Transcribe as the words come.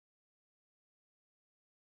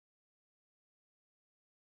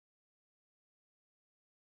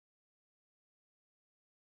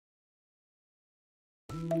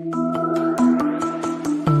I'm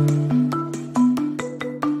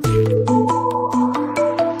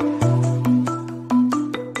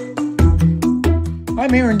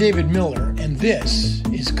Aaron David Miller, and this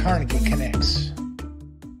is Carnegie Connects.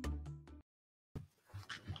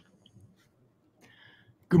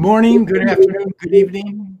 Good morning, good afternoon, good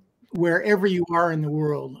evening, wherever you are in the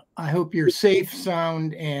world. I hope you're safe,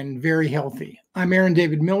 sound, and very healthy. I'm Aaron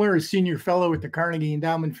David Miller, a senior fellow at the Carnegie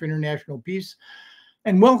Endowment for International Peace,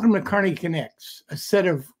 and welcome to Carnegie Connects, a set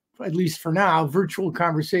of, at least for now, virtual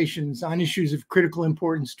conversations on issues of critical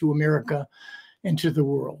importance to America and to the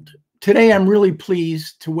world. Today, I'm really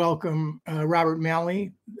pleased to welcome Robert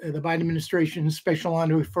Malley, the Biden administration's special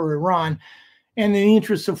envoy for Iran, and in the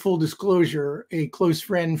interest of full disclosure, a close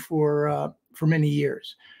friend for many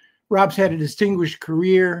years. Rob's had a distinguished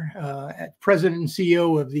career as president and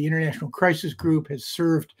CEO of the International Crisis Group, has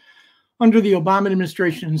served under the Obama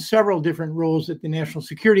administration in several different roles at the National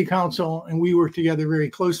Security Council, and we worked together very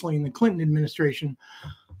closely in the Clinton administration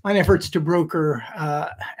on efforts to broker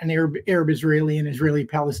an Arab-Israeli and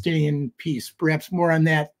Israeli-Palestinian peace. Perhaps more on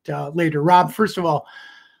that later. Rob, first of all,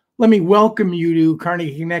 let me welcome you to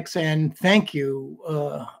Carnegie Connects and thank you,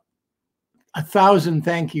 1,000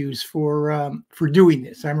 thank yous for doing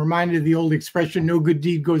this. I'm reminded of the old expression, "No good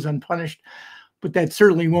deed goes unpunished," but that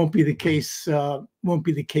certainly won't be the case. Won't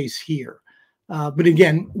be the case here. But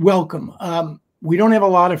again, welcome. We don't have a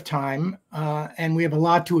lot of time, and we have a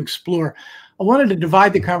lot to explore. I wanted to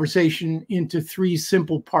divide the conversation into three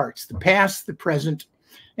simple parts: the past, the present,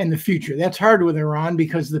 and the future. That's hard with Iran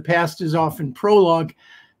because the past is often prologue,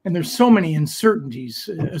 and there's so many uncertainties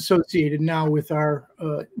associated now with our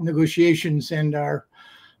negotiations and our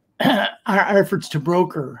efforts to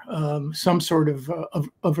broker some sort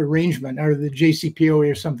of arrangement, or the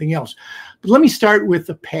JCPOA or something else. But let me start with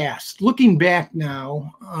the past. Looking back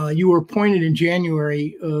now, you were appointed in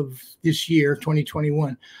January of this year,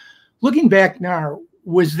 2021. Looking back now,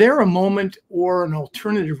 was there a moment or an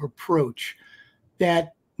alternative approach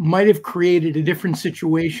that might have created a different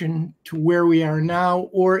situation to where we are now,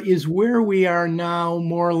 or is where we are now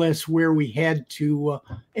more or less where we had to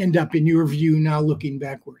end up, in your view, now looking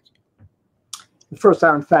backwards? First,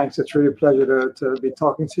 Aaron, thanks. It's really a pleasure to be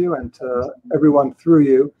talking to you and to everyone through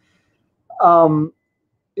you.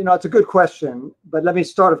 It's a good question, but let me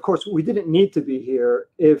start. Of course, we didn't need to be here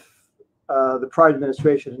if the prior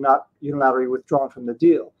administration had not unilaterally withdrawn from the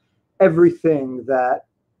deal. Everything that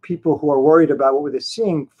people who are worried about what they're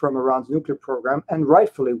seeing from Iran's nuclear program, and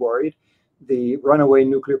rightfully worried, the runaway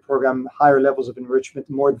nuclear program, higher levels of enrichment,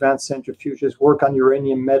 more advanced centrifuges, work on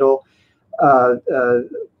uranium metal,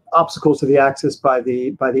 obstacles to the access by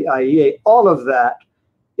the IEA, all of that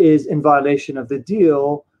is in violation of the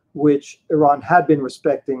deal, which Iran had been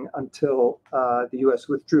respecting until the U.S.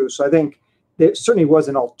 withdrew. So I think there certainly was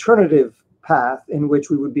an alternative path in which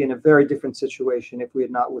we would be in a very different situation if we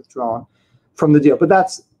had not withdrawn from the deal. But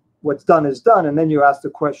that's what's done is done. And then you ask the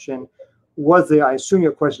question, I assume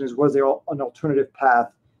your question is, was there an alternative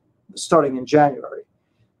path starting in January?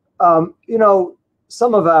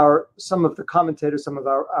 Some of the commentators, some of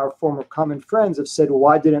our former common friends have said, well,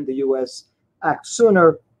 why didn't the U.S. act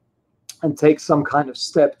sooner and take some kind of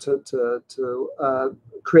step to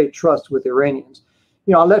create trust with Iranians?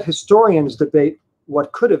 I'll let historians debate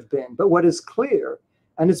what could have been, but what is clear,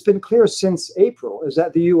 and it's been clear since April, is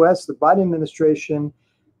that the U.S., the Biden administration,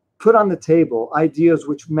 put on the table ideas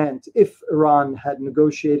which meant if Iran had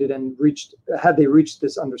negotiated and had they reached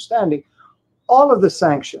this understanding, all of the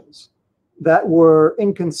sanctions that were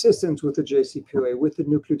inconsistent with the JCPOA, with the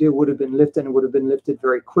nuclear deal, would have been lifted, and would have been lifted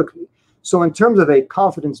very quickly. So in terms of a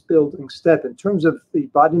confidence-building step, in terms of the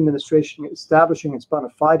Biden administration establishing its bona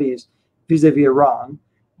fides vis-a-vis Iran,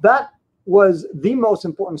 that was the most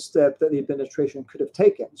important step that the administration could have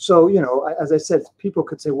taken. So, as I said, people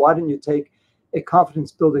could say, why didn't you take a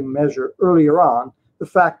confidence-building measure earlier on? The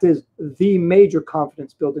fact is, the major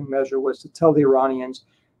confidence-building measure was to tell the Iranians,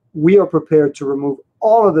 we are prepared to remove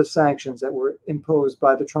all of the sanctions that were imposed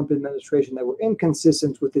by the Trump administration that were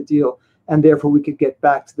inconsistent with the deal, and therefore we could get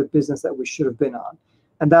back to the business that we should have been on.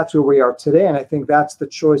 And that's where we are today, and I think that's the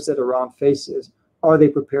choice that Iran faces. Are they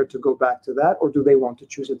prepared to go back to that, or do they want to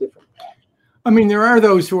choose a different path? I mean, there are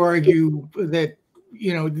those who argue that,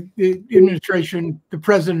 the administration, the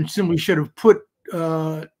president simply should have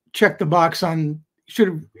checked the box on,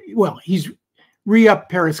 he's re-upped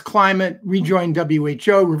Paris climate, rejoined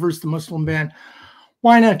WHO, reversed the Muslim ban.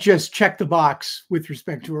 Why not just check the box with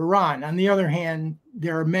respect to Iran? On the other hand,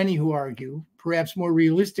 there are many who argue, perhaps more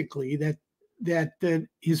realistically, that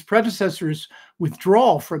his predecessor's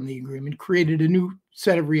withdrawal from the agreement created a new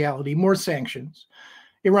set of reality, more sanctions,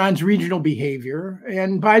 Iran's regional behavior,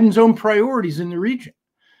 and Biden's own priorities in the region.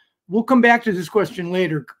 We'll come back to this question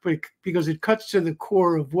later because it cuts to the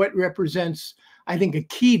core of what represents, I think, a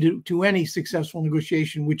key to any successful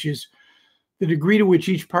negotiation, which is the degree to which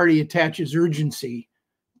each party attaches urgency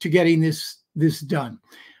to getting this done.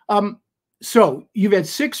 So you've had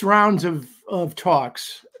 6 rounds of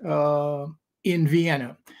talks in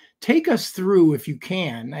Vienna. Take us through, if you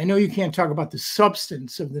can. I know you can't talk about the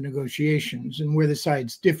substance of the negotiations and where the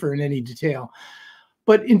sides differ in any detail,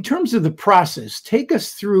 but in terms of the process, take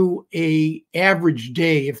us through an average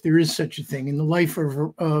day, if there is such a thing, in the life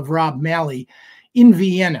of Rob Malley in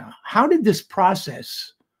Vienna. How did this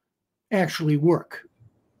process actually work?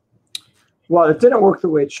 Well, it didn't work the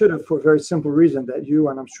way it should have for a very simple reason that you,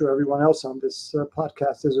 and I'm sure everyone else on this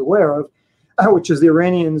podcast is aware of, which is the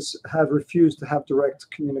Iranians have refused to have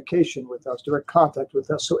direct communication with us, direct contact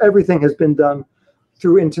with us. So everything has been done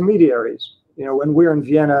through intermediaries. You know, when we're in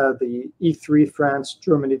Vienna, the E3, France,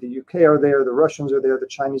 Germany, the UK are there, the Russians are there, the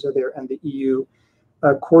Chinese are there, and the EU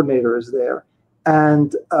coordinator is there.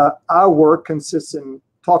 And our work consists in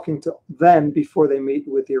talking to them before they meet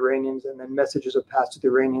with the Iranians, and then messages are passed to the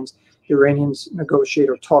Iranians. The Iranians negotiate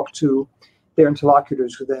or talk to their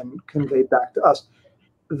interlocutors, who then convey back to us.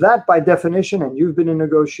 That, by definition, and you've been a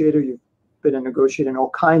negotiator, you've been a negotiator in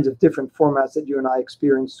all kinds of different formats that you and I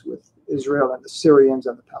experienced with Israel and the Syrians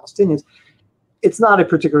and the Palestinians. It's not a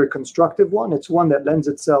particularly constructive one. It's one that lends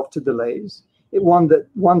itself to delays.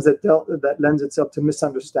 That lends itself to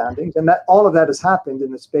misunderstandings, and that all of that has happened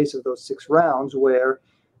in the space of those 6 rounds, where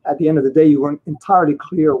at the end of the day you weren't entirely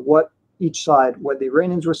clear what each side, what the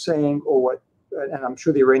Iranians were saying, or what, and I'm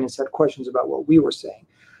sure the Iranians had questions about what we were saying.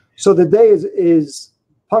 So the day is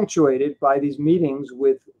punctuated by these meetings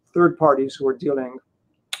with third parties who are dealing,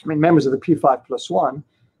 members of the P5+1,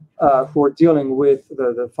 who are dealing with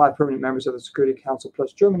the 5 permanent members of the Security Council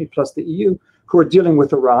plus Germany plus the EU, who are dealing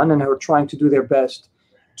with Iran and who are trying to do their best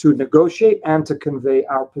to negotiate and to convey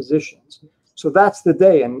our positions. So that's the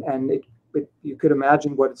day, and you could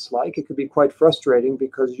imagine what it's like. It could be quite frustrating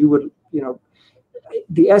because you would,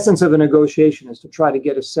 the essence of a negotiation is to try to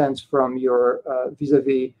get a sense from your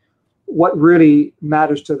vis-a-vis what really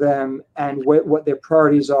matters to them and what their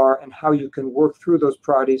priorities are and how you can work through those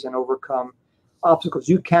priorities and overcome obstacles.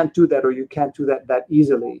 You can't do that, or you can't do that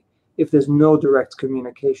easily if there's no direct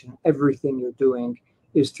communication. Everything you're doing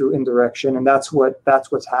is through indirection, and that's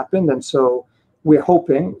what's happened. And so we're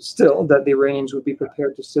hoping still that the Iranians would be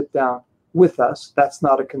prepared to sit down with us. That's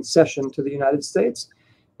not a concession to the United States.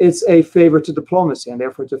 It's a favor to diplomacy, and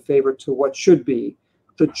therefore it's a favor to what should be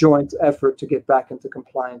the joint effort to get back into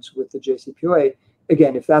compliance with the JCPOA.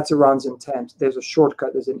 Again, if that's Iran's intent, there's a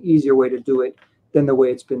shortcut. There's an easier way to do it than the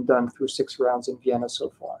way it's been done through 6 rounds in Vienna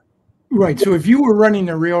so far. Right. So if you were running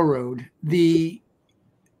a railroad, the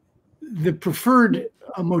preferred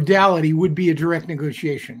modality would be a direct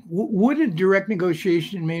negotiation. Would a direct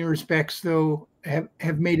negotiation in many respects, though,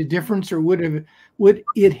 have made a difference, or would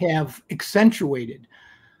it have accentuated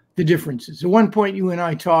the differences? At one point, you and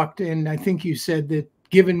I talked, and I think you said that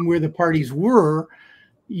given where the parties were,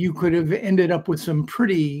 you could have ended up with some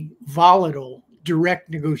pretty volatile direct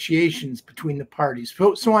negotiations between the parties.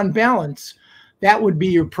 So on balance, that would be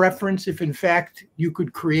your preference if, in fact, you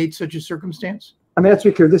could create such a circumstance? Let's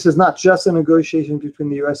be clear. This is not just a negotiation between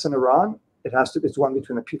the U.S. and Iran. It's one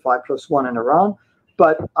between the P5+1 and Iran.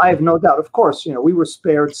 But I have no doubt, of course, we were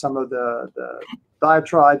spared some of the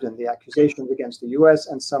diatribes and the accusations against the U.S.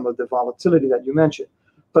 and some of the volatility that you mentioned.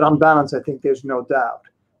 But on balance, I think there's no doubt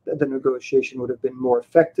that the negotiation would have been more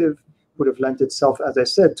effective, would have lent itself, as I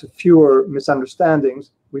said, to fewer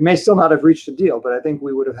misunderstandings. We may still not have reached a deal, but I think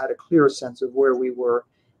we would have had a clearer sense of where we were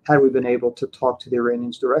had we been able to talk to the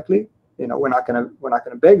Iranians directly. We're not going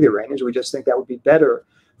to beg the Iranians. We just think that would be better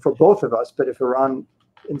for both of us. But if Iran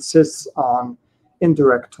insists on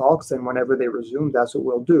indirect talks, then whenever they resume, that's what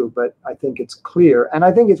we'll do. But I think it's clear, and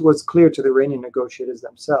I think it was clear to the Iranian negotiators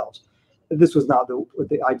themselves, that this was not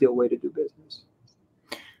the ideal way to do business.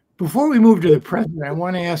 Before we move to the president, I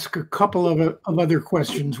want to ask a couple of other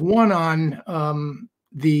questions. One on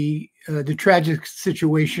the tragic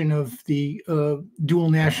situation of the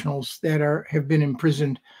dual nationals that have been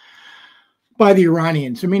imprisoned by the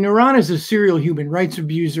Iranians. Iran is a serial human rights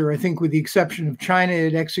abuser. I think with the exception of China,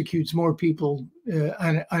 it executes more people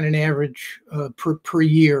on an average per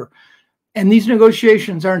year. And these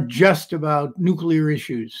negotiations aren't just about nuclear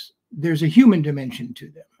issues. There's a human dimension to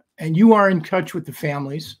them. And you are in touch with the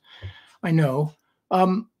families, I know.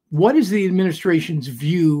 What is the administration's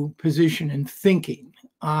view, position, and thinking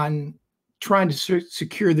on trying to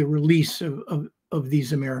secure the release of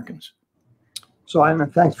these Americans? So,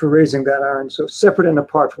 and thanks for raising that, Aaron. So, separate and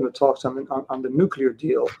apart from the talks on the nuclear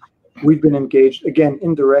deal, we've been engaged, again,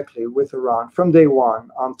 indirectly with Iran from day one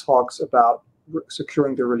on talks about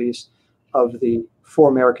securing the release of the 4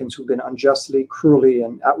 Americans who've been unjustly, cruelly,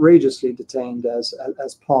 and outrageously detained as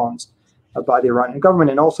pawns by the Iranian government,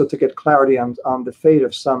 and also to get clarity on the fate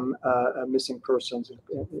of some missing persons,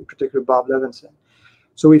 in particular Bob Levinson.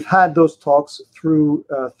 So we've had those talks through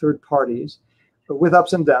third parties. With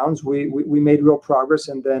ups and downs, we made real progress,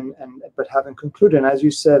 but haven't concluded. And as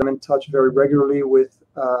you said, I'm in touch very regularly with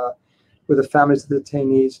the families of the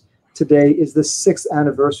detainees. Today is the 6th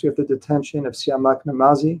anniversary of the detention of Siamak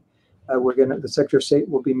Namazi. The Secretary of State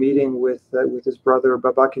will be meeting with his brother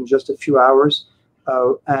Babak in just a few hours,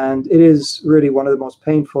 and it is really one of the most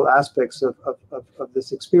painful aspects of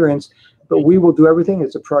this experience. But we will do everything.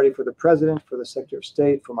 It's a priority for the President, for the Secretary of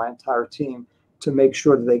State, for my entire team, to make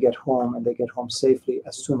sure that they get home and they get home safely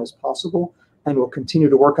as soon as possible. And we'll continue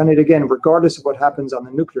to work on it again, regardless of what happens on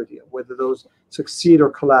the nuclear deal, whether those succeed or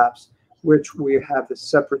collapse, which we have this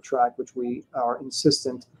separate track, which we are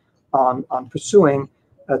insistent on pursuing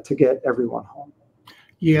to get everyone home.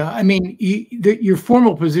 Yeah, I mean, your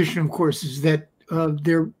formal position, of course, is that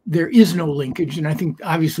there is no linkage, and I think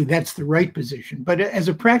obviously that's the right position. But as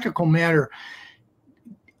a practical matter,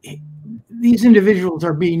 these individuals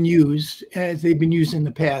are being used, as they've been used in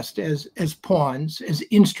the past, as pawns, as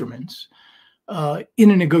instruments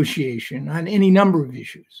in a negotiation on any number of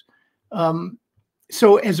issues.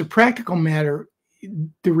 So as a practical matter,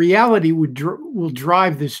 the reality will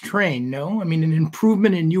drive this train, no? I mean, an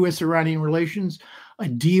improvement in U.S.-Iranian relations, a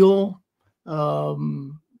deal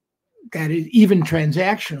that is even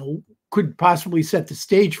transactional, could possibly set the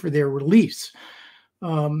stage for their release.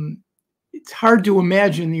 It's hard to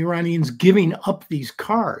imagine the Iranians giving up these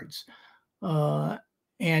cards.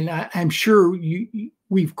 And I'm sure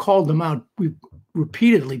we've called them out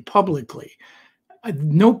repeatedly, publicly.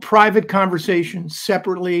 No private conversations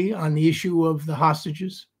separately on the issue of the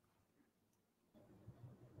hostages?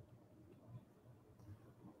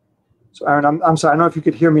 So, Aaron, I'm sorry. I don't know if you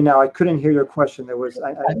could hear me now. I couldn't hear your question. I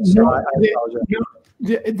apologize.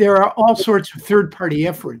 There are all sorts of third-party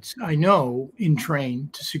efforts, I know, in train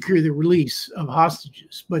to secure the release of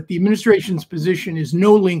hostages, but the administration's position is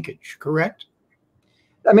no linkage, correct?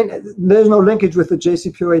 I mean, there's no linkage with the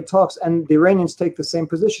JCPOA talks, and the Iranians take the same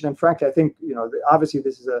position. And frankly, I think, obviously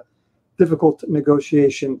this is a difficult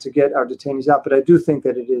negotiation to get our detainees out, but I do think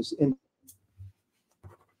that it is in.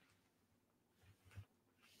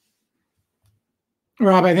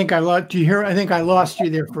 Rob, I think I lost you here. I think I lost you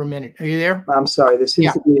there for a minute. Are you there? I'm sorry. There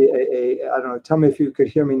seems to be I don't know. Tell me if you could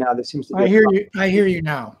hear me now. There seems to be. I hear you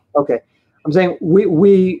now. Okay. I'm saying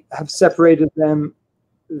we have separated them.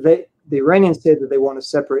 The Iranians say that they want to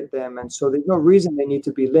separate them, and so there's no reason they need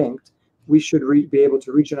to be linked. We should be able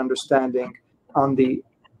to reach an understanding on the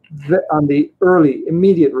early,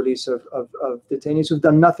 immediate release of detainees who've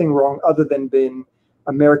done nothing wrong other than been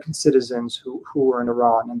American citizens who were in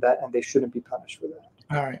Iran, and they shouldn't be punished for that.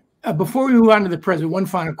 All right. Before we move on to the president, one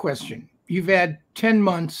final question. You've had 10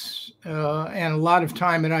 months and a lot of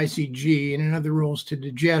time at ICG and in other roles to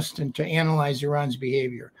digest and to analyze Iran's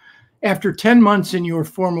behavior. After 10 months in your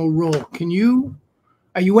formal role,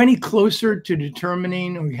 are you any closer to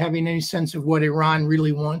determining or having any sense of what Iran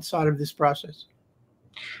really wants out of this process?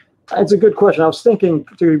 It's a good question. I was thinking,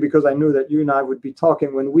 particularly because I knew that you and I would be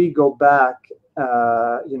talking when we go back.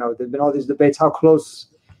 There's been all these debates how close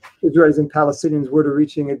Israelis and Palestinians were to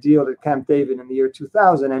reaching a deal at Camp David in the year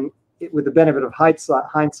 2000, and with the benefit of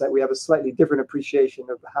hindsight, we have a slightly different appreciation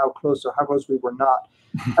of how close we were not.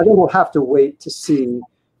 I think we'll have to wait to see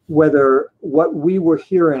whether what we were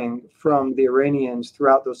hearing from the Iranians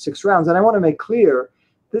throughout those 6 rounds, and I want to make clear,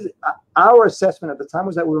 our assessment at the time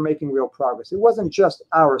was that we were making real progress. It wasn't just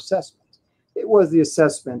our assessment. It was the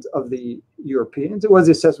assessment of the Europeans. It was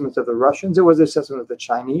the assessment of the Russians. It was the assessment of the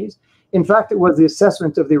Chinese. In fact, it was the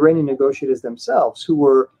assessment of the Iranian negotiators themselves, who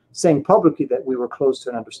were saying publicly that we were close to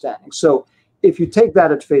an understanding. So if you take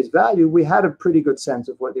that at face value, we had a pretty good sense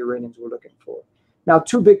of what the Iranians were looking for. Now,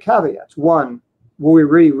 2 big caveats. One, were we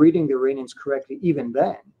really reading the Iranians correctly even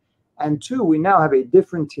then? And 2, we now have a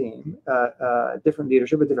different team, different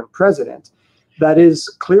leadership, a different president that is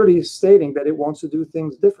clearly stating that it wants to do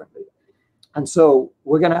things differently. And so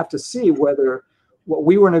we're going to have to see whether what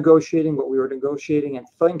we were negotiating and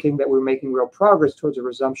thinking that we're making real progress towards a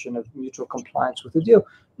resumption of mutual compliance with the deal,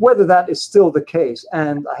 whether that is still the case.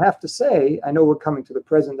 And I have to say, I know we're coming to the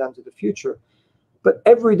present and to the future, but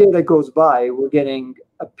every day that goes by, we're getting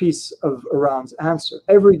a piece of Iran's answer.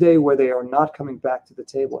 Every day where they are not coming back to the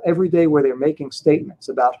table, every day where they're making statements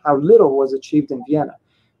about how little was achieved in Vienna,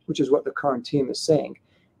 which is what the current team is saying,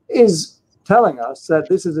 is telling us that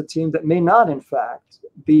this is a team that may not, in fact,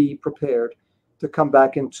 be prepared to come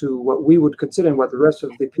back into what we would consider and what the rest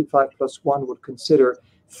of the P5+1 would consider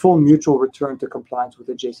full mutual return to compliance with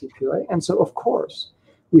the JCPOA. And so, of course,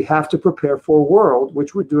 we have to prepare for a world,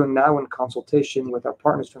 which we're doing now in consultation with our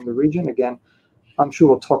partners from the region. Again, I'm sure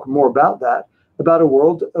we'll talk more about that, about a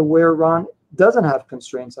world where Iran doesn't have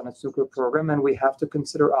constraints on its nuclear program, and we have to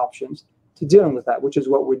consider options to dealing with that, which is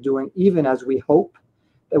what we're doing, even as we hope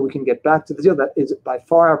that we can get back to the deal. That is by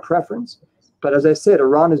far our preference. But as I said,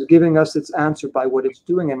 Iran is giving us its answer by what it's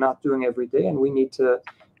doing and not doing every day, and we need to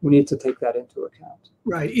take that into account.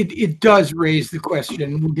 Right. It does raise the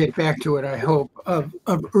question, we'll get back to it, I hope, of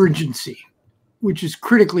urgency, which is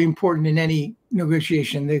critically important in any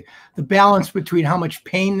negotiation. The balance between how much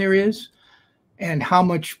pain there is and how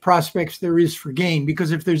much prospects there is for gain.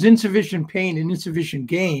 Because if there's insufficient pain and insufficient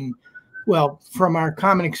gain, well, from our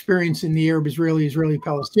common experience in the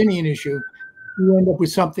Arab-Israeli-Palestinian issue, you end up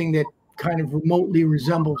with something that kind of remotely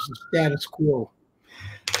resembles the status quo.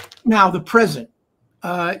 Now, the present.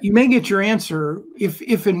 You may get your answer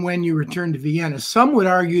if and when you return to Vienna. Some would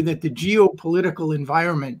argue that the geopolitical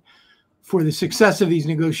environment for the success of these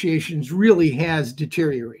negotiations really has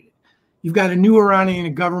deteriorated. You've got a new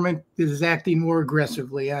Iranian government that is acting more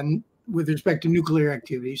aggressively with respect to nuclear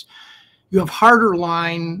activities. You have harder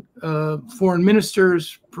line foreign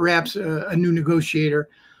ministers, perhaps a new negotiator.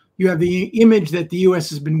 You have the image that the U.S.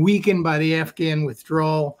 has been weakened by the Afghan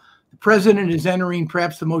withdrawal. The president is entering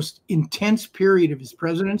perhaps the most intense period of his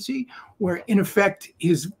presidency, where in effect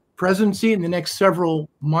his presidency in the next several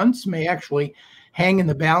months may actually hang in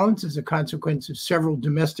the balance as a consequence of several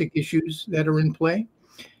domestic issues that are in play.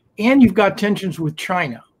 And you've got tensions with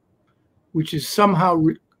China, which is somehow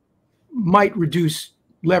might reduce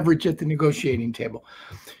leverage at the negotiating table.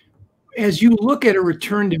 As you look at a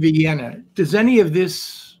return to Vienna, does any of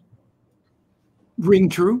this ring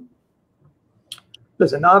true?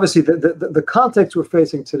 Listen, obviously, the context we're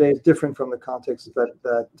facing today is different from the context that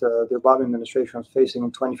the Obama administration was facing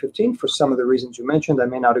in 2015 for some of the reasons you mentioned. I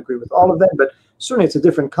may not agree with all of them, but certainly it's a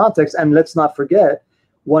different context. And let's not forget,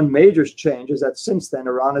 one major change is that since then,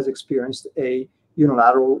 Iran has experienced a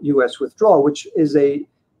unilateral U.S. withdrawal, which is a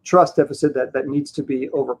trust deficit that needs to be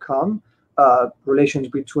overcome. Relations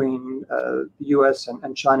between the U.S.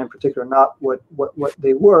 and China in particular are not what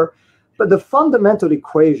they were. But the fundamental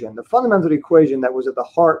equation that was at the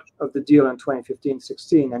heart of the deal in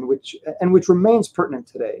 2015-16 and which remains pertinent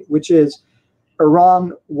today, which is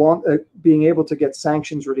Iran being able to get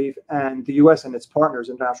sanctions relief and the U.S. and its partners,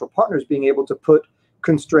 international partners, being able to put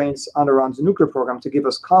constraints on Iran's nuclear program to give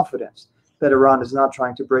us confidence that Iran is not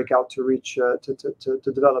trying to break out to reach to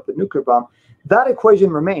develop a nuclear bomb. That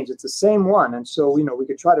equation remains. It's the same one. And so, we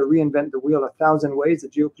could try to reinvent the wheel 1,000 ways. The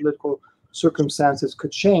geopolitical circumstances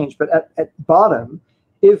could change. But at bottom,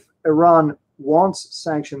 if Iran wants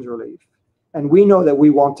sanctions relief, and we know that we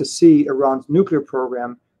want to see Iran's nuclear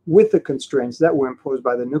program with the constraints that were imposed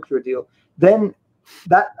by the nuclear deal, then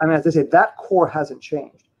as I say, that core hasn't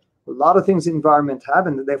changed. A lot of things in the environment have,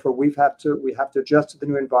 and therefore we have to adjust to the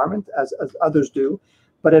new environment as others do.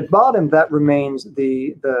 But at bottom, that remains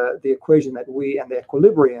the equation and the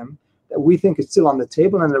equilibrium that we think is still on the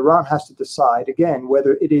table, and Iran has to decide again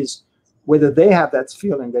whether they have that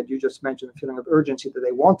feeling that you just mentioned, the feeling of urgency that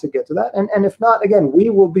they want to get to that, and if not, again,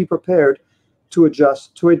 we will be prepared to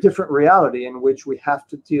adjust to a different reality in which we have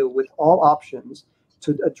to deal with all options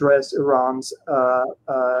to address Iran's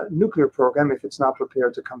nuclear program if it's not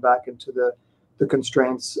prepared to come back into the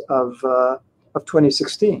constraints of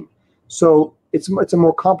 2016. So it's a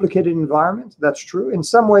more complicated environment. That's true. In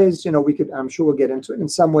some ways, I'm sure we'll get into it. In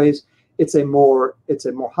some ways, it's a more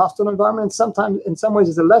hostile environment. And in some ways,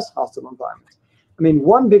 it's a less hostile environment. I mean,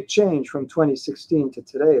 one big change from 2016 to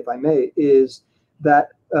today, if I may, is that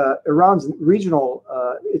Iran's regional,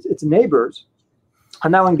 its neighbors are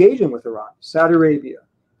now engaging with Iran. Saudi Arabia,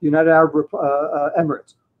 United Arab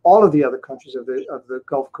Emirates, all of the other countries of the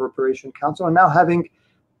Gulf Cooperation Council are now having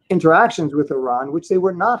interactions with Iran, which they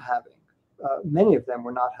were not having. Many of them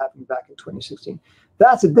were not having back in 2016.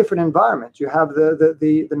 That's a different environment. You have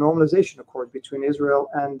the normalization, of course, between Israel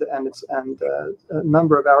and a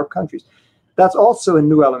number of Arab countries. That's also a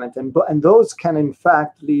new element, and those can in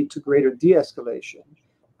fact lead to greater de-escalation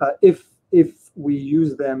if we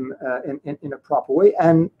use them in a proper way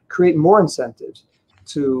and create more incentives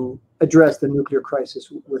to address the nuclear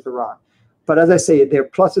crisis with Iran. But as I say, there are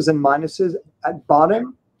pluses and minuses. At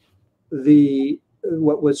bottom,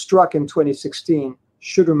 what was struck in 2016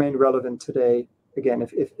 should remain relevant today, again,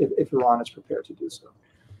 if Iran is prepared to do so.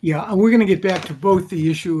 Yeah, and we're going to get back to both the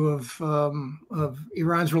issue of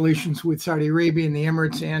Iran's relations with Saudi Arabia and the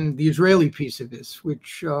Emirates and the Israeli piece of this,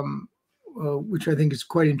 which I think is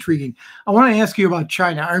quite intriguing. I want to ask you about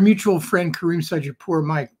China. Our mutual friend Karim Sajidpour,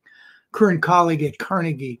 my current colleague at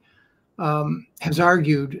Carnegie, has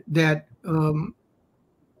argued that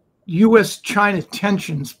U.S.-China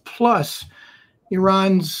tensions plus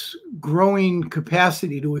Iran's growing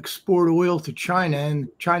capacity to export oil to China and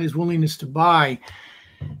China's willingness to buy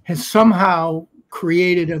has somehow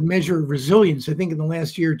created a measure of resilience. I think in the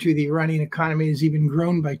last year or two, the Iranian economy has even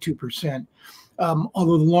grown by 2%,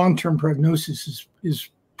 although the long-term prognosis is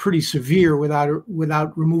pretty severe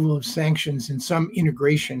without removal of sanctions and some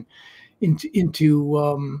integration into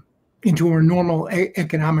a more normal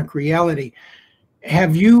economic reality.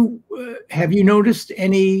 Have you noticed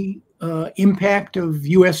any impact of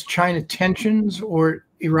U.S.-China tensions or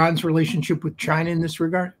Iran's relationship with China in this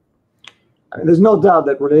regard? I mean, there's no doubt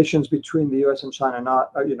that relations between the U.S. and China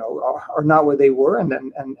are not where they were, and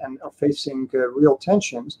are facing real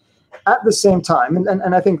tensions. At the same time,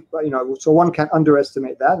 and I think so one can't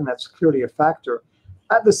underestimate that, and that's clearly a factor.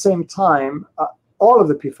 At the same time, all of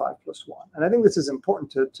the P5+1, and I think this is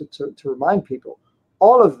important to remind people,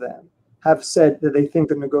 all of them have said that they think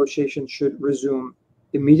the negotiations should resume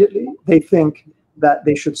immediately. They think that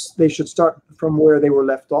they should start from where they were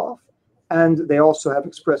left off. And they also have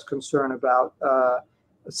expressed concern about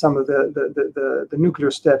some of the nuclear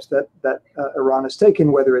steps that Iran has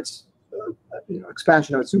taken, whether it's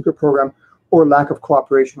expansion of its nuclear program or lack of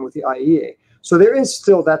cooperation with the IAEA. So there is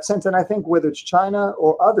still that sense, and I think whether it's China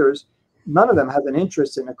or others, none of them have an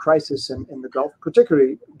interest in a crisis in the Gulf,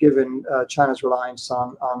 particularly given China's reliance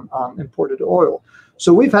on imported oil.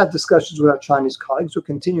 So we've had discussions with our Chinese colleagues. We're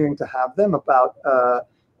continuing to have them about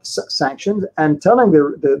sanctions and telling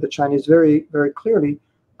the Chinese very, very clearly,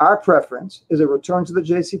 our preference is a return to the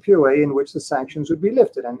JCPOA in which the sanctions would be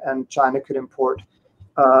lifted and China could import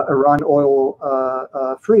Iran oil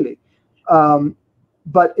freely.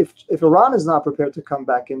 But if Iran is not prepared to come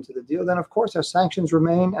back into the deal, then of course our sanctions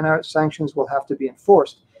remain and our sanctions will have to be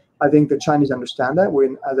enforced. I think the Chinese understand that.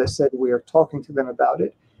 As I said, we are talking to them about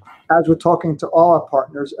it, as we're talking to all our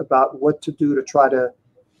partners about what to do to try to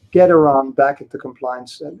get Iran back into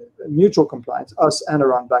compliance, and mutual compliance, us and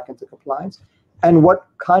Iran back into compliance, and what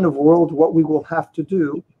kind of world, what we will have to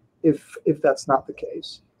do if that's not the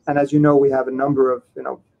case. And as you know, we have a number of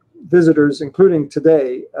visitors, including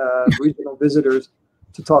today, regional visitors,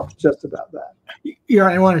 to talk just about that. Yeah,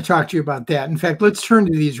 I want to talk to you about that. In fact, let's turn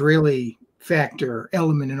to the Israeli factor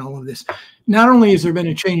element in all of this. Not only has there been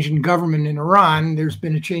a change in government in Iran, there's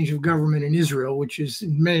been a change of government in Israel, which is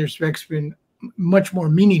in many respects been much more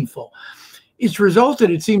meaningful. It's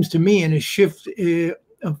resulted, it seems to me, in a shift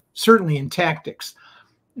certainly in tactics.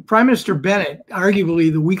 Prime Minister Bennett,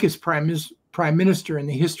 arguably the weakest prime minister in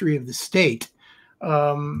the history of the state,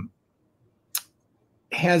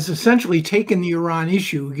 has essentially taken the Iran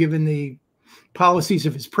issue, given the policies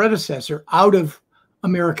of his predecessor, out of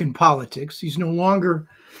American politics. He's no longer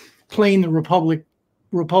playing the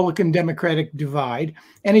Republican-Democratic divide.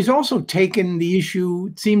 And he's also taken the issue,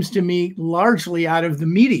 it seems to me, largely out of the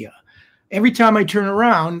media. Every time I turn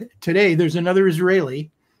around today, there's another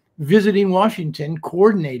Israeli visiting Washington,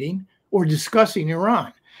 coordinating or discussing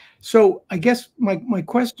Iran. So I guess my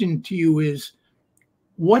question to you is,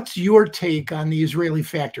 what's your take on the Israeli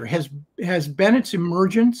factor? Has Bennett's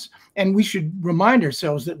emergence, and we should remind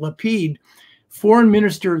ourselves that Lapid, foreign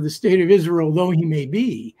minister of the state of Israel, though he may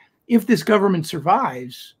be, if this government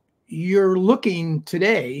survives, you're looking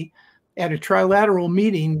today at a trilateral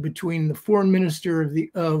meeting between the foreign minister of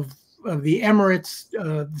the Emirates,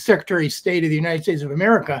 the Secretary of State of the United States of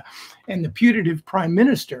America, and the putative prime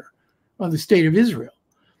minister of the state of Israel.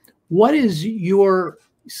 What is your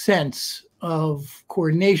sense of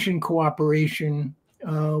coordination, cooperation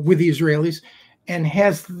with the Israelis? And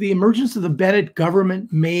has the emergence of the Bennett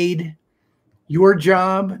government made your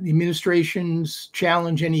job, the administration's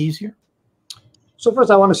challenge, any easier? So first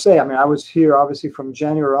I want to say, I mean, I was here obviously from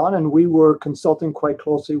January on, and we were consulting quite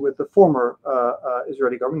closely with the former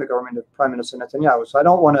Israeli government, the government of Prime Minister Netanyahu. So I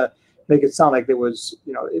don't want to make it sound like there was,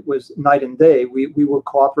 it was night and day. We were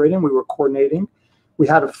cooperating, we were coordinating. We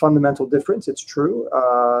had a fundamental difference, it's true,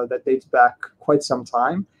 that dates back quite some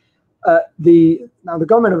time. Now the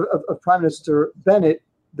government of Prime Minister Bennett,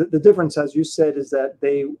 the difference, as you said, is that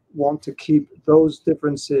they want to keep those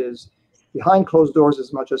differences behind closed doors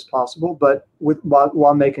as much as possible, but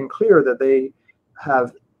while making clear that they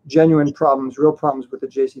have genuine problems, real problems with the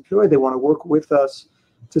JCPOA. They want to work with us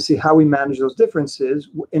to see how we manage those differences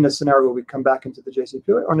in a scenario where we come back into the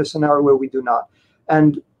JCPOA or in a scenario where we do not.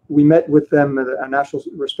 And We met with them. Our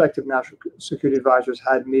respective national security advisors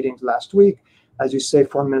had meetings last week. As you say,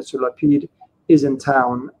 Foreign Minister Lapid is in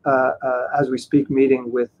town as we speak,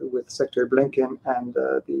 meeting with Secretary Blinken and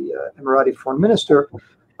the Emirati Foreign Minister.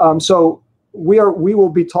 So we will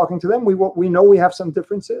be talking to them. We know we have some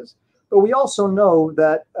differences, but we also know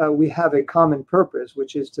that we have a common purpose,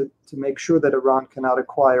 which is to make sure that Iran cannot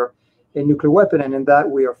acquire a nuclear weapon, and in that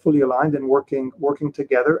we are fully aligned and working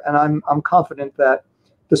together. And I'm confident that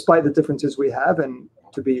despite the differences we have, and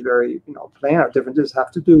to be very plain, our differences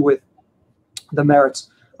have to do with the merits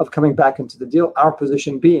of coming back into the deal. Our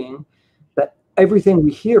position being that everything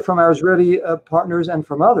we hear from our Israeli partners and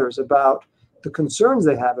from others about the concerns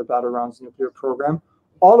they have about Iran's nuclear program,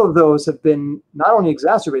 all of those have been not only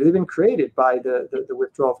exacerbated, they've been created by the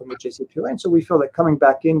withdrawal from the JCPOA. And so we feel that coming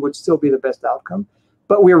back in would still be the best outcome.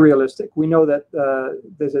 But we're realistic. We know that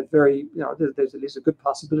there's there's at least a good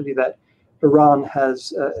possibility that Iran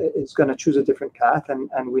is going to choose a different path, and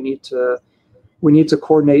we need to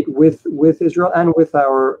coordinate with Israel and with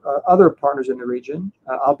our other partners in the region.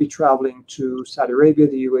 I'll be traveling to Saudi Arabia,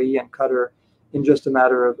 the UAE, and Qatar in just a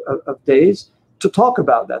matter of days to talk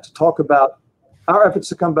about that, to talk about our efforts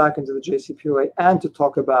to come back into the JCPOA, and to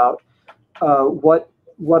talk about what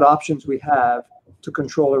options we have to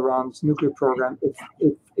control Iran's nuclear program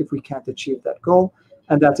if we can't achieve that goal.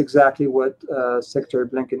 And that's exactly what Secretary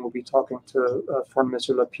Blinken will be talking to Foreign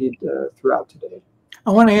Minister Lapid throughout today.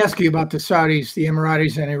 I want to ask you about the Saudis, the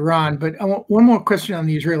Emiratis, and Iran, but I want one more question on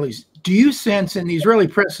the Israelis. Do you sense, and the Israeli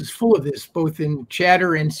press is full of this, both in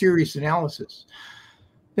chatter and serious analysis,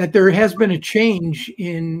 that there has been a change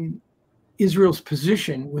in Israel's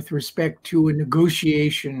position with respect to a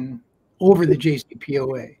negotiation over the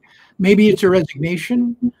JCPOA? Maybe it's a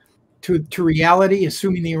resignation to reality,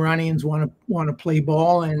 assuming the Iranians want to play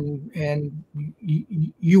ball, and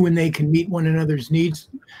you and they can meet one another's needs,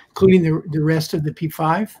 including the rest of the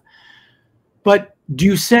P5. But do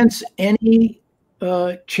you sense any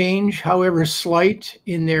change, however slight,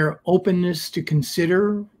 in their openness to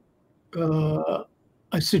consider a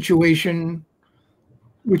situation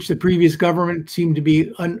which the previous government seemed to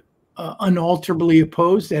be unalterably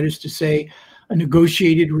opposed, that is to say, a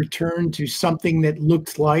negotiated return to something that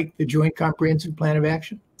looked like the Joint Comprehensive Plan of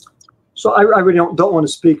Action? So I really don't want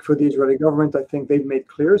to speak for the Israeli government. I think they've made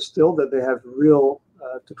clear still that they have real,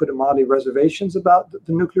 to put it mildly, reservations about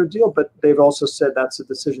the nuclear deal, but they've also said that's a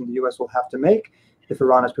decision the U.S. will have to make. If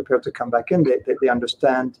Iran is prepared to come back in, they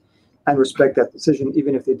understand and respect that decision,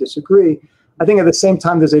 even if they disagree. I think at the same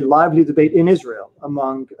time, there's a lively debate in Israel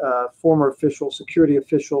among former officials, security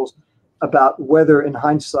officials, about whether, in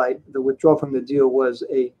hindsight, the withdrawal from the deal was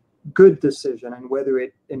a good decision and whether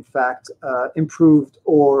it, in fact, improved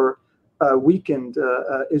or weakened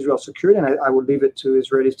Israel's security. And I would leave it to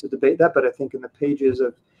Israelis to debate that. But I think in the pages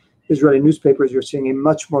of Israeli newspapers, you're seeing a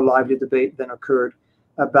much more lively debate than occurred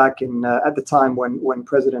back in at the time when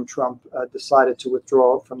President Trump decided to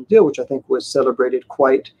withdraw from the deal, which I think was celebrated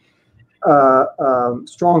quite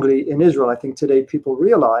strongly in Israel. I think today people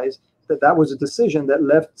realize that was a decision that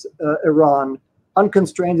left Iran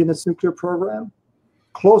unconstrained in its nuclear program,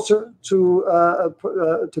 closer to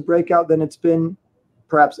breakout than it's been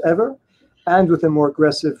perhaps ever, and with a more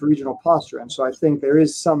aggressive regional posture. And so I think there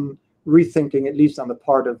is some rethinking, at least on the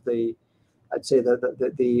part of the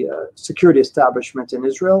security establishment in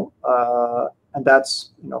Israel, and that's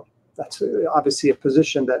obviously a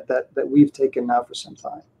position that we've taken now for some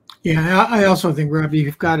time. Yeah, I also think, Rob,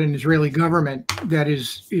 you've got an Israeli government that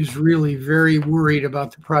is really very worried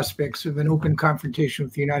about the prospects of an open confrontation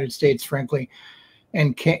with the United States, frankly,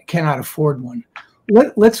 and cannot afford one.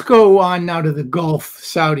 Let's go on now to the Gulf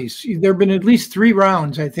Saudis. There have been at least 3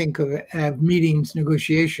 rounds, I think, of meetings,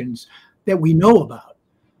 negotiations that we know about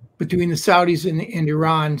between the Saudis and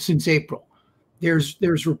Iran since April.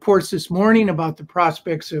 There's reports this morning about the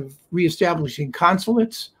prospects of reestablishing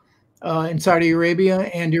consulates in Saudi Arabia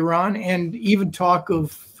and Iran, and even talk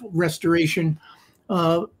of restoration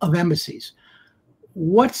of embassies.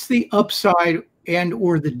 What's the upside and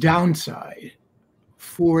or the downside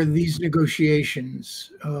for these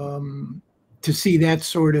negotiations to see that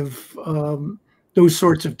sort of those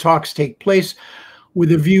sorts of talks take place,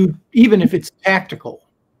 with a view, even if it's tactical,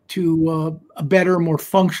 to a better, more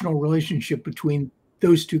functional relationship between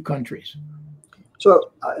those two countries?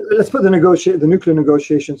 So let's put the nuclear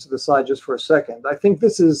negotiations to the side just for a second. I think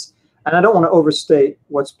this is, and I don't want to overstate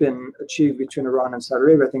what's been achieved between Iran and Saudi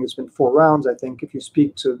Arabia. I think it's been 4 rounds. I think if you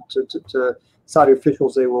speak to Saudi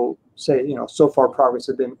officials, they will say, so far progress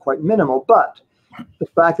has been quite minimal. But the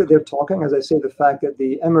fact that they're talking, as I say, the fact that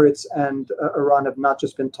the Emirates and Iran have not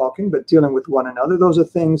just been talking, but dealing with one another, those are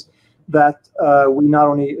things that we not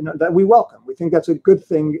only that we welcome. We think that's a good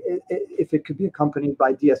thing if it could be accompanied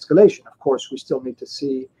by de-escalation. Of course, we still need to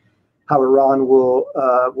see how Iran will,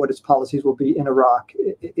 what its policies will be in Iraq,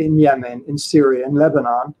 in Yemen, in Syria, in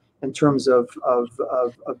Lebanon, in terms of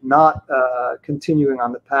not continuing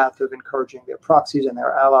on the path of encouraging their proxies and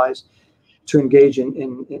their allies to engage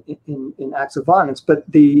in acts of violence. But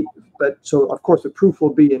so of course the proof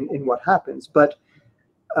will be in what happens. But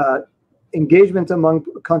engagement among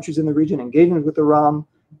countries in the region, engagement with Iran,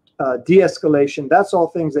 de-escalation, that's all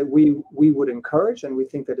things that we would encourage, and we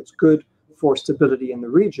think that it's good for stability in the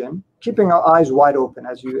region, keeping our eyes wide open,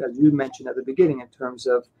 as you mentioned at the beginning, in terms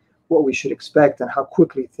of what we should expect and how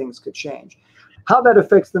quickly things could change. How that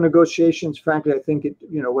affects the negotiations, frankly, I think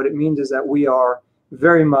what it means is that we are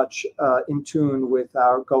very much in tune with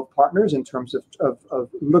our Gulf partners in terms of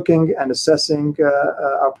looking and assessing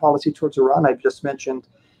our policy towards Iran. I've just mentioned,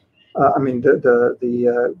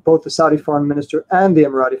 both the Saudi foreign minister and the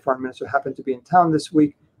Emirati foreign minister happen to be in town this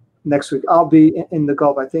week. Next week, I'll be in the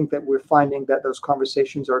Gulf. I think that we're finding that those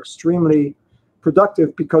conversations are extremely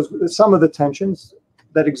productive because some of the tensions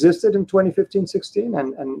that existed in 2015-16,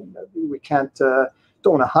 and we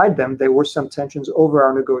don't want to hide them. There were some tensions over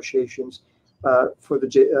our negotiations to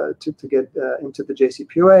get into the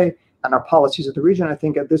JCPOA and our policies of the region. I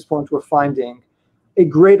think at this point we're finding a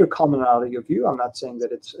greater commonality of view. I'm not saying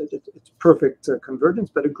that it's perfect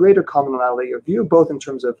convergence, but a greater commonality of view, both in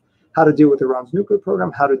terms of how to deal with Iran's nuclear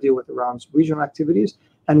program, how to deal with Iran's regional activities,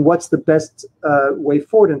 and what's the best way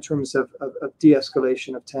forward in terms of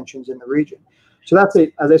de-escalation of tensions in the region. So that's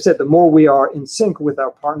as I said, the more we are in sync with our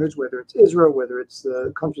partners, whether it's Israel, whether it's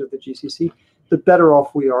the countries of the GCC, the better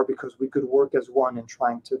off we are because we could work as one in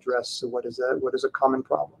trying to address what is a common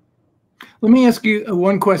problem. Let me ask you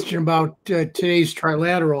one question about today's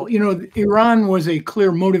trilateral. Iran was a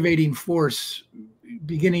clear motivating force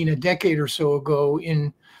beginning a decade or so ago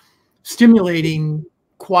in stimulating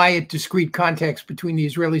quiet, discrete contacts between the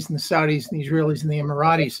Israelis and the Saudis and the Israelis and the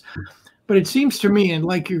Emiratis. But it seems to me, and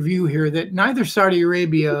like your view here, that neither Saudi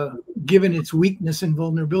Arabia, given its weakness and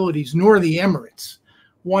vulnerabilities, nor the Emirates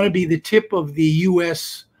want to be the tip of the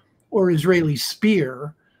U.S. or Israeli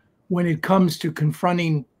spear when it comes to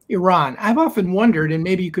confronting Iran. I've often wondered, and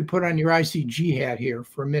maybe you could put on your ICG hat here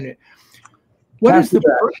for a minute, what is the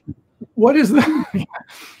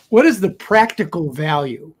practical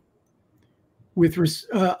value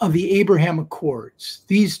of the Abraham Accords,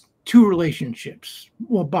 these two relationships,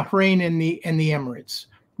 Bahrain and the Emirates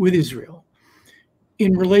with Israel,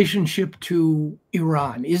 in relationship to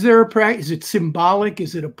Iran? Is it symbolic?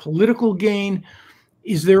 Is it a political gain?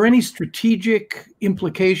 Is there any strategic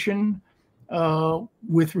implication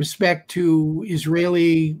with respect to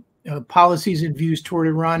Israeli policies and views toward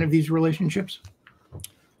Iran of these relationships?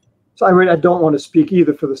 So I don't want to speak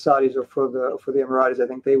either for the Saudis or for the Emiratis. I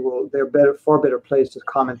think they're far better placed at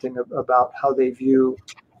commenting about how they view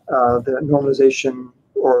the normalization,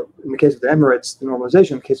 or in the case of the Emirates, the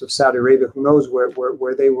normalization. In the case of Saudi Arabia, who knows where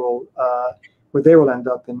they will end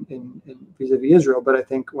up in vis-a-vis Israel. But I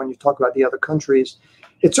think when you talk about the other countries,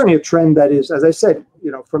 it's certainly a trend that is, as I said,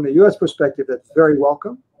 from the U.S. perspective, that's very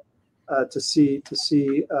welcome to see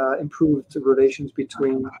improved relations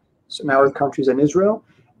between some Arab countries and Israel.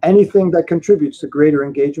 Anything that contributes to greater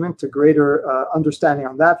engagement, to greater understanding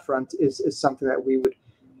on that front is something that we would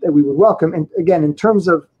welcome. And again, in terms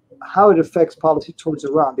of how it affects policy towards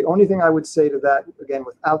Iran, the only thing I would say to that, again,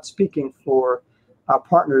 without speaking for our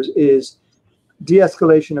partners, is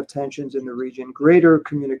de-escalation of tensions in the region, greater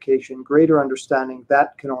communication, greater understanding.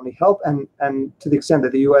 That can only help. And to the extent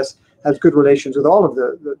that the U.S. has good relations with all of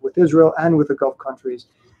with Israel and with the Gulf countries,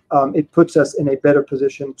 it puts us in a better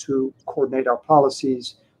position to coordinate our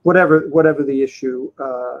policies, whatever the issue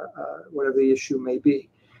may be.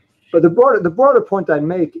 But the broader point I'd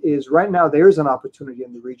make is right now there is an opportunity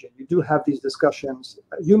in the region. You do have these discussions.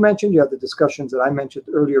 You have the discussions that I mentioned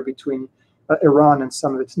earlier between Iran and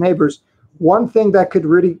some of its neighbors. One thing that could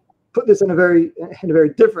really put this on a very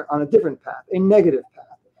different path, a negative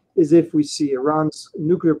path, is if we see Iran's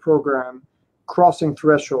nuclear program crossing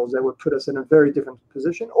thresholds that would put us in a very different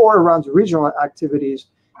position, or Iran's regional activities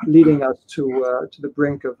leading us to the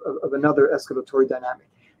brink of another escalatory dynamic.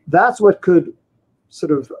 That's what could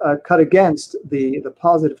sort of cut against the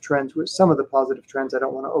positive trends, with some of the positive trends. I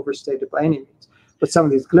don't want to overstate it by any means, but some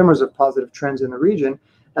of these glimmers of positive trends in the region.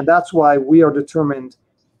 And that's why we are determined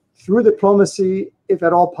through diplomacy, if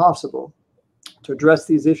at all possible, to address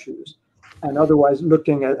these issues, and otherwise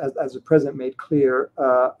looking at, as the president made clear,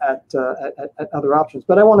 at other options.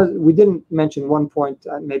 But we didn't mention one point,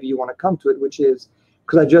 maybe you want to come to it, which is,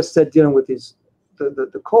 because I just said dealing with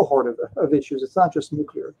the cohort of issues, it's not just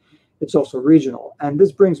nuclear. it's also regional. And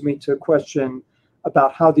this brings me to a question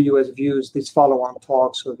about how the U.S. views these follow-on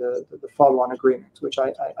talks or the follow-on agreements, which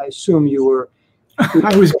I assume you were.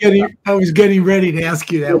 I was getting ready to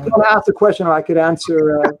ask you that one. I want to ask the question, or I could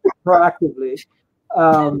answer proactively.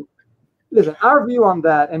 Listen, our view on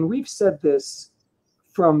that, and we've said this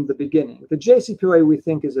from the beginning, the JCPOA we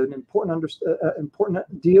think is an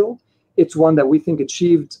important deal. It's one that we think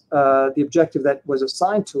achieved the objective that was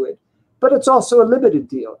assigned to it, but it's also a limited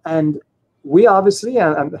deal. And we obviously,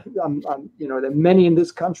 there are many in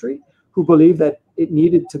this country who believe that it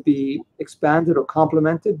needed to be expanded or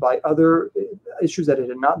complemented by other issues that it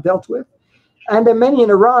had not dealt with. And there are many in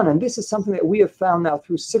Iran, and this is something that we have found now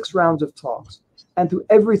through 6 rounds of talks and through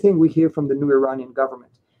everything we hear from the new Iranian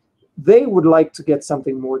government. They would like to get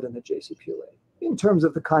something more than the JCPOA in terms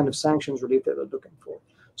of the kind of sanctions relief that they're looking for.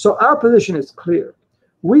 So our position is clear.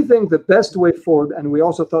 We think the best way forward, and we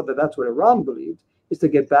also thought that that's what Iran believed, is to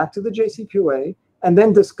get back to the JCPOA and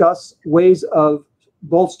then discuss ways of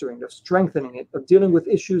bolstering, of strengthening it, of dealing with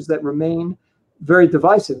issues that remain very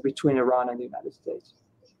divisive between Iran and the United States.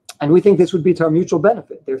 And we think this would be to our mutual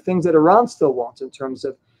benefit. There are things that Iran still wants in terms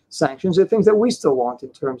of sanctions. There are things that we still want in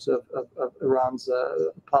terms of Iran's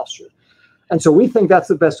posture. And so we think that's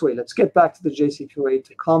the best way. Let's get back to the JCPOA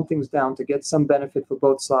to calm things down, to get some benefit for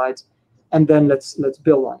both sides, and then let's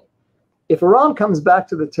build on it. If Iran comes back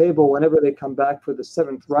to the table whenever they come back for the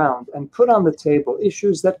 7th round and put on the table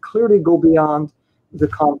issues that clearly go beyond the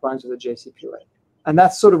confines of the JCPOA, and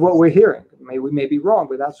that's sort of what we're hearing. We may be wrong,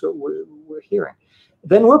 but that's what we're hearing.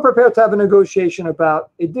 Then we're prepared to have a negotiation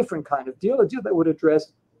about a different kind of deal, a deal that would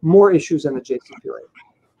address more issues than the JCPOA.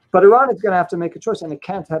 But Iran is going to have to make a choice, and it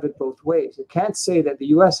can't have it both ways. It can't say that the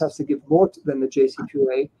U.S. has to give more than the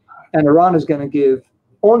JCPOA, and Iran is going to give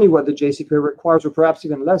only what the JCPOA requires, or perhaps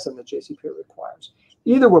even less than the JCPOA requires.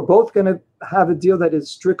 Either we're both going to have a deal that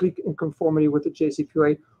is strictly in conformity with the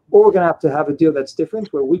JCPOA, or we're going to have a deal that's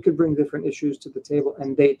different, where we could bring different issues to the table,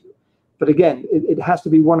 and they do. But again, it has to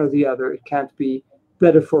be one or the other. It can't be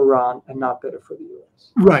better for Iran and not better for the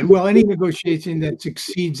U.S. Right. Well, any negotiation that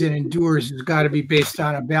succeeds and endures has got to be based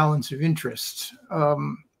on a balance of interests.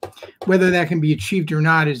 Whether that can be achieved or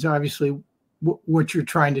not is obviously what you're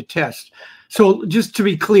trying to test. So just to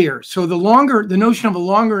be clear, so the notion of a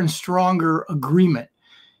longer and stronger agreement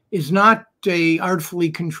is not a artfully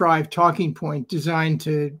contrived talking point designed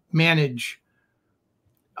to manage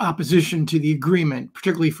opposition to the agreement,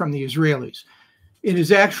 particularly from the Israelis. It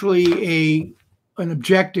is actually an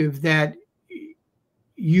objective that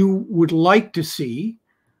you would like to see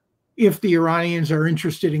if the Iranians are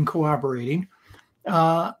interested in cooperating.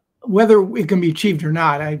 Whether it can be achieved or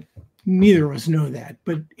not, neither of us know that,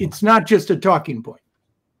 but it's not just a talking point.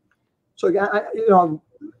 So again,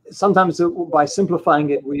 sometimes by simplifying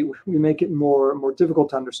it, we make it more difficult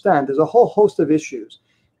to understand. There's a whole host of issues,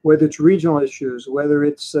 whether it's regional issues, whether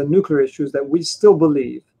it's nuclear issues that we still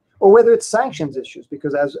believe, or whether it's sanctions issues,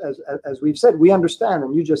 because as we've said, we understand,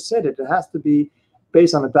 and you just said it, it has to be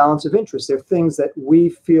based on a balance of interests. There are things that we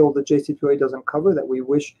feel the JCPOA doesn't cover that we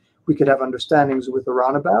wish we could have understandings with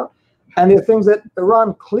Iran about. And there are things that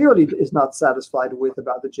Iran clearly is not satisfied with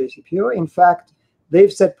about the JCPOA. In fact,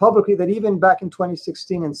 they've said publicly that even back in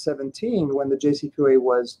 2016 and 17, when the JCPOA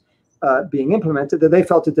was being implemented, that they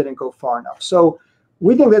felt it didn't go far enough. So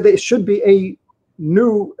we think that there should be a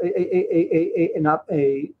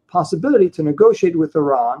possibility to negotiate with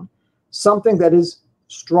Iran something that is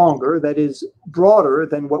stronger, that is broader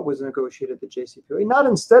than what was negotiated at the JCPOA, not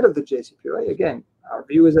instead of the JCPOA. Again, our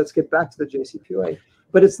view is let's get back to the JCPOA.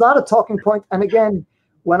 But it's not a talking point. And again,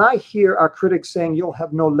 when I hear our critics saying you'll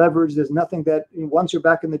have no leverage, there's nothing that once you're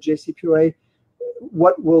back in the JCPOA,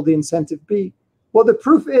 what will the incentive be? Well, the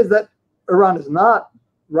proof is that Iran is not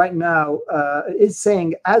right now, is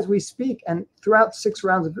saying as we speak, and throughout 6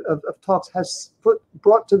 rounds of talks has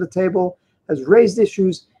brought to the table, has raised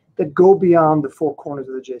issues that go beyond the 4 corners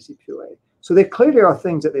of the JCPOA. So there clearly are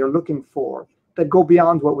things that they are looking for that go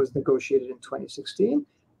beyond what was negotiated in 2016.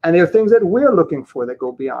 And there are things that we're looking for that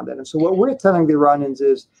go beyond that. And so what we're telling the Iranians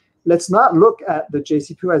is, let's not look at the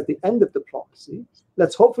JCPOA as the end of diplomacy.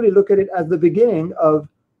 Let's hopefully look at it as the beginning of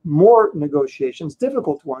more negotiations,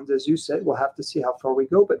 difficult ones, as you said. We'll have to see how far we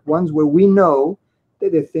go, but ones where we know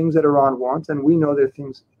that there are things that Iran wants, and we know there are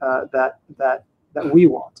things that we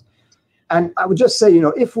want. And I would just say,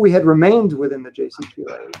 if we had remained within the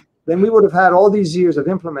JCPOA, then we would have had all these years of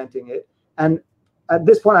implementing it. And at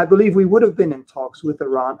this point, I believe we would have been in talks with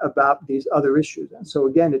Iran about these other issues. And so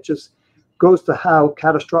again, it just goes to how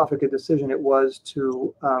catastrophic a decision it was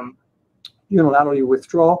to unilaterally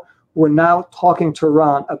withdraw. We're now talking to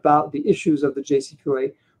Iran about the issues of the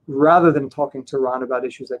JCPOA rather than talking to Iran about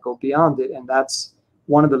issues that go beyond it. And that's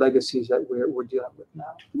one of the legacies that we're dealing with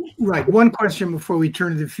now. Right. One question before we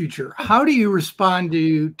turn to the future. How do you respond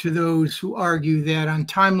to those who argue that on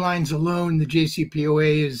timelines alone, the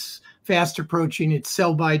JCPOA is fast approaching its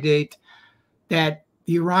sell-by date, that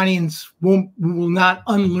the Iranians will not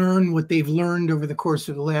unlearn what they've learned over the course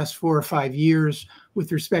of the last 4 or 5 years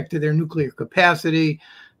with respect to their nuclear capacity,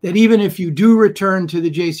 that even if you do return to the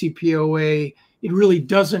JCPOA, it really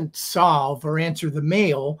doesn't solve or answer the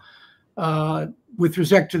mail with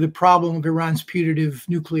respect to the problem of Iran's putative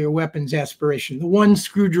nuclear weapons aspiration. The one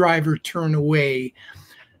screwdriver turn away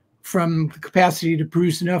from the capacity to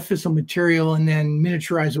produce enough fissile material and then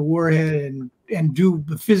miniaturize a warhead and do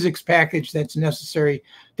the physics package that's necessary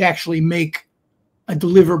to actually make a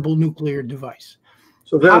deliverable nuclear device.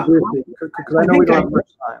 So very briefly, because I know we don't have much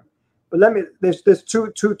time, but let me, there's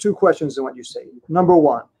two questions in what you say. Number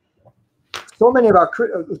one, so many of our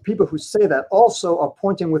people who say that also are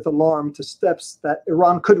pointing with alarm to steps that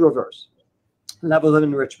Iran could reverse. Level of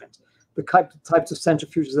enrichment, the types of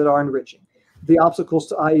centrifuges that are enriching, the obstacles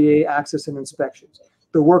to IAEA access and inspections,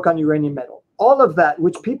 the work on uranium metal, all of that,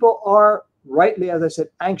 which people are rightly, as I said,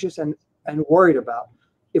 anxious and worried about.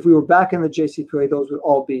 If we were back in the JCPOA, those would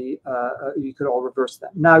all be, you could all reverse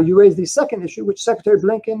them. Now, you raise the second issue, which Secretary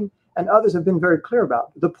Blinken and others have been very clear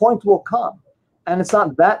about. The point will come, and it's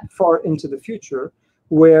not that far into the future,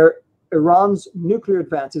 where Iran's nuclear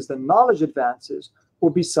advances, the knowledge advances, will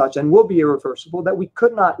be such and will be irreversible that we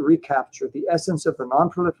could not recapture the essence of the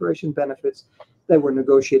non-proliferation benefits that were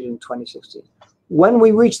negotiated in 2016. When we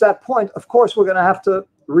reach that point, of course, we're going to have to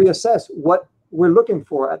reassess what we're looking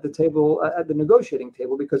for at the table, at the negotiating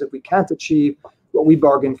table, because if we can't achieve what we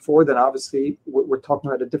bargained for, then obviously we're talking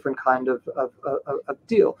about a different kind of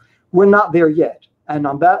deal. We're not there yet. And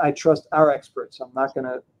on that, I trust our experts. I'm not going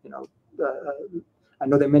to, I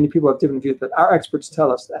know that many people have different views, but our experts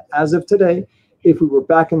tell us that as of today, if we were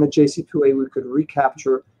back in the JCPOA, we could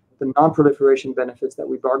recapture the non-proliferation benefits that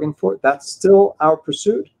we bargained for. That's still our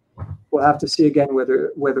pursuit. We'll have to see again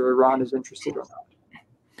whether Iran is interested or not.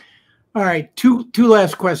 All right, two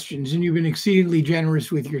last questions, and you've been exceedingly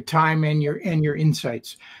generous with your time and your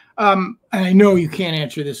insights. And I know you can't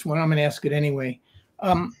answer this one. I'm going to ask it anyway.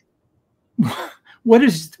 What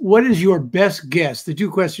is your best guess? The two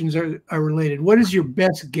questions are related. What is your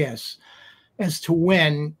best guess as to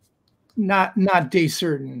when, not day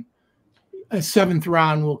certain, a seventh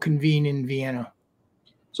round will convene in Vienna?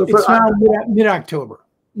 So it's around mid-October.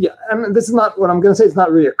 Yeah, I mean, this is not what I'm going to say. It's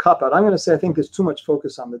not really a cop-out. I'm going to say I think there's too much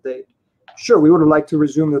focus on the date. Sure, we would have liked to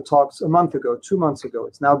resume the talks a month ago, 2 months ago.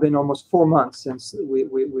 It's now been almost 4 months since we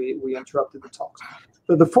interrupted the talks.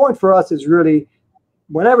 So the point for us is really,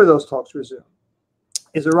 whenever those talks resume,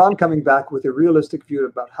 is Iran coming back with a realistic view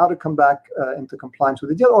about how to come back into compliance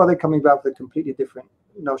with the deal, or are they coming back with a completely different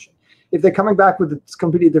notion? If they're coming back with a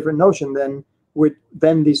completely different notion,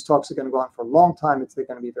 then these talks are going to go on for a long time. They're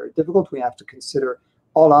going to be very difficult. We have to consider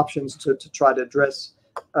all options to try to address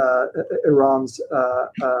Iran's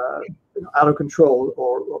out of control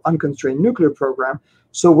or unconstrained nuclear program.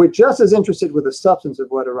 So we're just as interested with the substance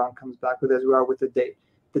of what Iran comes back with as we are with the date.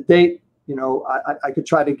 The date, I could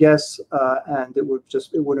try to guess, and it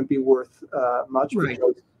wouldn't be worth much, right,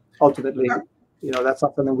 because ultimately, that's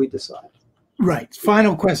not something we decide. Right.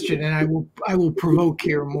 Final question, and I will provoke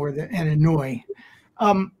here more than and annoy.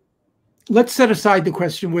 Let's set aside the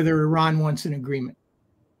question whether Iran wants an agreement.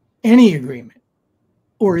 Any agreement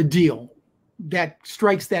or a deal that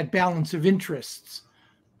strikes that balance of interests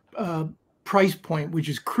price point, which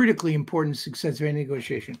is critically important to success of any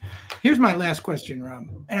negotiation. Here's my last question, Rob,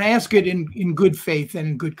 and I ask it in good faith and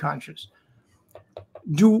in good conscience.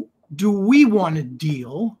 Do we want a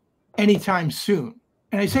deal anytime soon?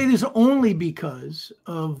 And I say this only because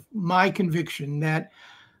of my conviction that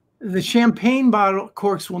the champagne bottle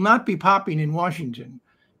corks will not be popping in Washington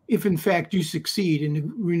if, in fact, you succeed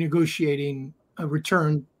in renegotiating a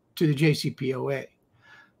return to the JCPOA.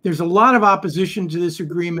 There's a lot of opposition to this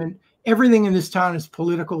agreement. Everything in this town is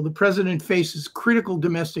political. The president faces critical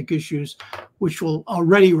domestic issues, which will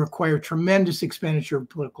already require tremendous expenditure of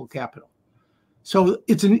political capital. So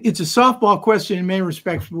it's a softball question in many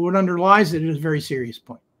respects, but what underlies it is a very serious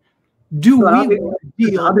point. I'll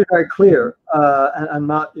be very clear, and I'm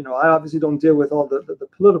not, I obviously don't deal with all the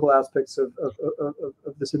political aspects of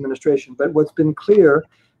this administration, but what's been clear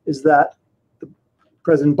is that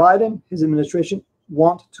President Biden, his administration,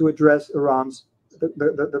 want to address Iran's,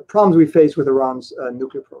 the problems we face with Iran's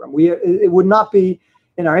nuclear program. It would not be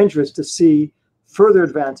in our interest to see further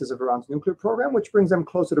advances of Iran's nuclear program, which brings them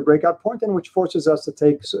closer to breakout point and which forces us to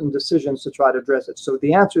take certain decisions to try to address it. So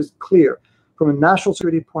the answer is clear. from a national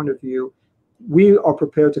security point of view, we are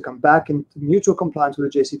prepared to come back into mutual compliance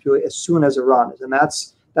with the JCPOA as soon as Iran is. And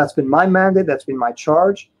that's been my mandate, that's been my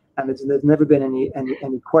charge, and there's never been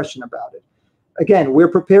any question about it. Again, we're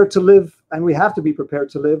prepared to live, and we have to be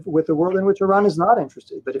prepared to live with a world in which Iran is not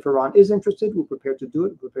interested. But if Iran is interested, we're prepared to do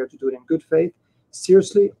it. We're prepared to do it in good faith.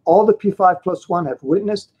 Seriously, all the P5+1 have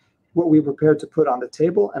witnessed what we're prepared to put on the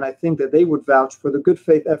table, and I think that they would vouch for the good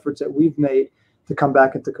faith efforts that we've made to come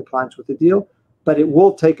back into compliance with the deal. But it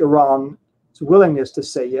will take Iran's willingness to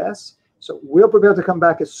say yes. So we're prepared to come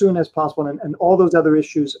back as soon as possible, and all those other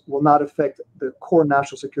issues will not affect the core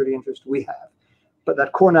national security interest we have. But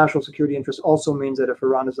that core national security interest also means that if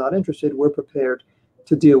Iran is not interested, we're prepared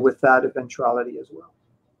to deal with that eventuality as well.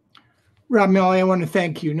 Rob Malley, I want to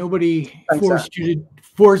thank you. Nobody forced you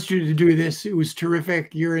to do this. It was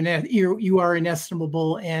terrific. You are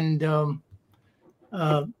inestimable, and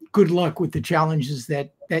good luck with the challenges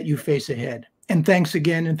that you face ahead. And thanks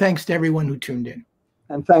again, and thanks to everyone who tuned in.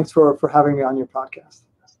 And thanks for having me on your podcast.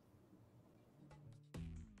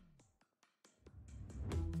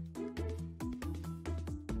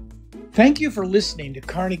 Thank you for listening to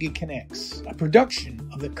Carnegie Connects, a production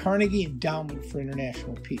of the Carnegie Endowment for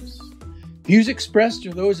International Peace. Views expressed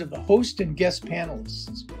are those of the host and guest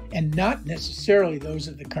panelists, and not necessarily those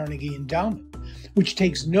of the Carnegie Endowment, which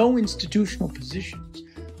takes no institutional positions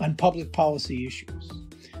on public policy issues.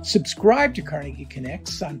 Subscribe to Carnegie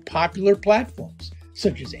Connects on popular platforms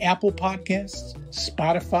such as Apple Podcasts,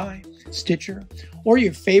 Spotify, Stitcher, or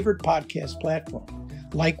your favorite podcast platform.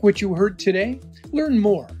 Like what you heard today? Learn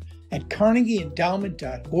more at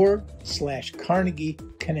carnegieendowment.org/Carnegie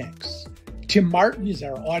Connects. Tim Martin is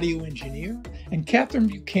our audio engineer, and Catherine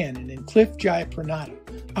Buchanan and Cliff Jayapranada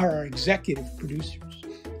are our executive producers.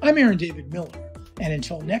 I'm Aaron David Miller, and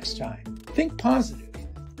until next time, think positive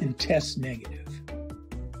and test negative.